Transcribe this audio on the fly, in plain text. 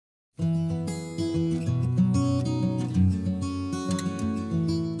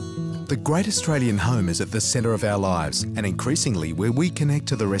The Great Australian Home is at the centre of our lives and increasingly where we connect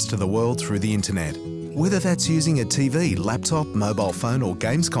to the rest of the world through the internet. Whether that's using a TV, laptop, mobile phone or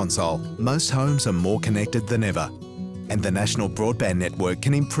games console, most homes are more connected than ever. And the National Broadband Network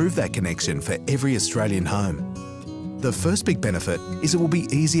can improve that connection for every Australian home. The first big benefit is it will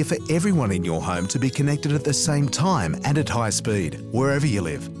be easier for everyone in your home to be connected at the same time and at high speed, wherever you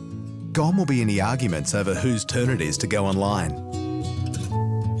live. Gone will be any arguments over whose turn it is to go online.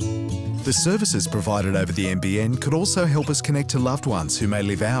 The services provided over the NBN could also help us connect to loved ones who may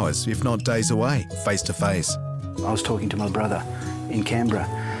live hours, if not days away, face to face. I was talking to my brother in Canberra.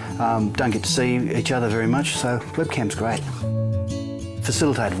 Don't get to see each other very much, so webcam's great.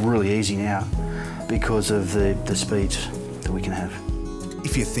 Facilitated really easy now because of the speeds that we can have.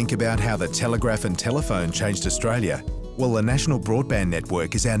 If you think about how the telegraph and telephone changed Australia, well, the National Broadband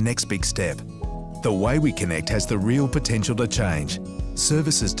Network is our next big step. The way we connect has the real potential to change.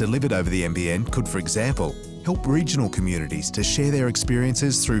 Services delivered over the NBN could, for example, help regional communities to share their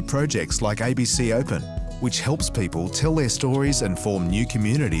experiences through projects like ABC Open, which helps people tell their stories and form new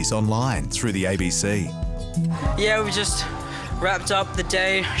communities online through the ABC. Yeah, we just wrapped up the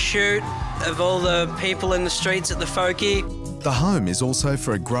day shoot of all the people in the streets at the Folkie. The home is also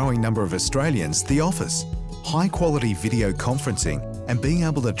for a growing number of Australians the office. High-quality video conferencing and being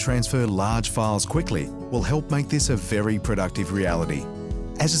able to transfer large files quickly will help make this a very productive reality,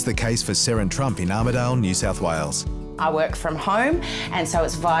 as is the case for Seren Trump in Armidale, New South Wales. I work from home, and so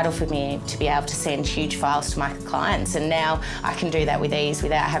it's vital for me to be able to send huge files to my clients, and now I can do that with ease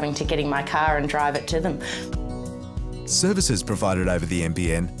without having to get in my car and drive it to them. Services provided over the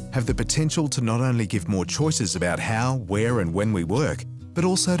NBN have the potential to not only give more choices about how, where and when we work, but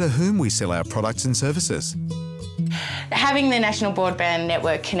also to whom we sell our products and services. Having the National Broadband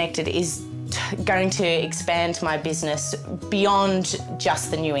Network connected is going to expand my business beyond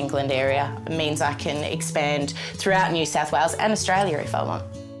just the New England area. It means I can expand throughout New South Wales and Australia if I want.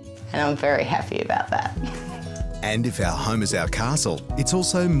 And I'm very happy about that. And if our home is our castle, it's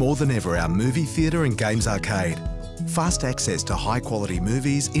also more than ever our movie theatre and games arcade. Fast access to high-quality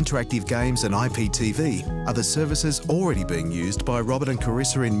movies, interactive games and IPTV are the services already being used by Robert and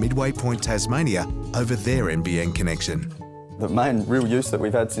Carissa in Midway Point, Tasmania over their NBN connection. The main real use that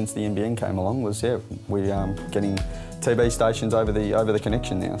we've had since the NBN came along was, we're getting TV stations over the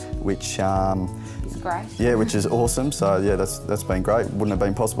connection now, which It's great. Yeah, which is awesome. So yeah, that's been great. Wouldn't have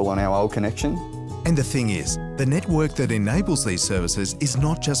been possible on our old connection. And the thing is, the network that enables these services is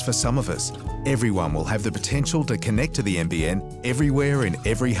not just for some of us. Everyone will have the potential to connect to the NBN everywhere in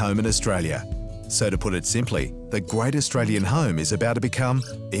every home in Australia. So to put it simply, the Great Australian Home is about to become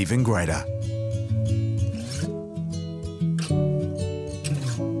even greater.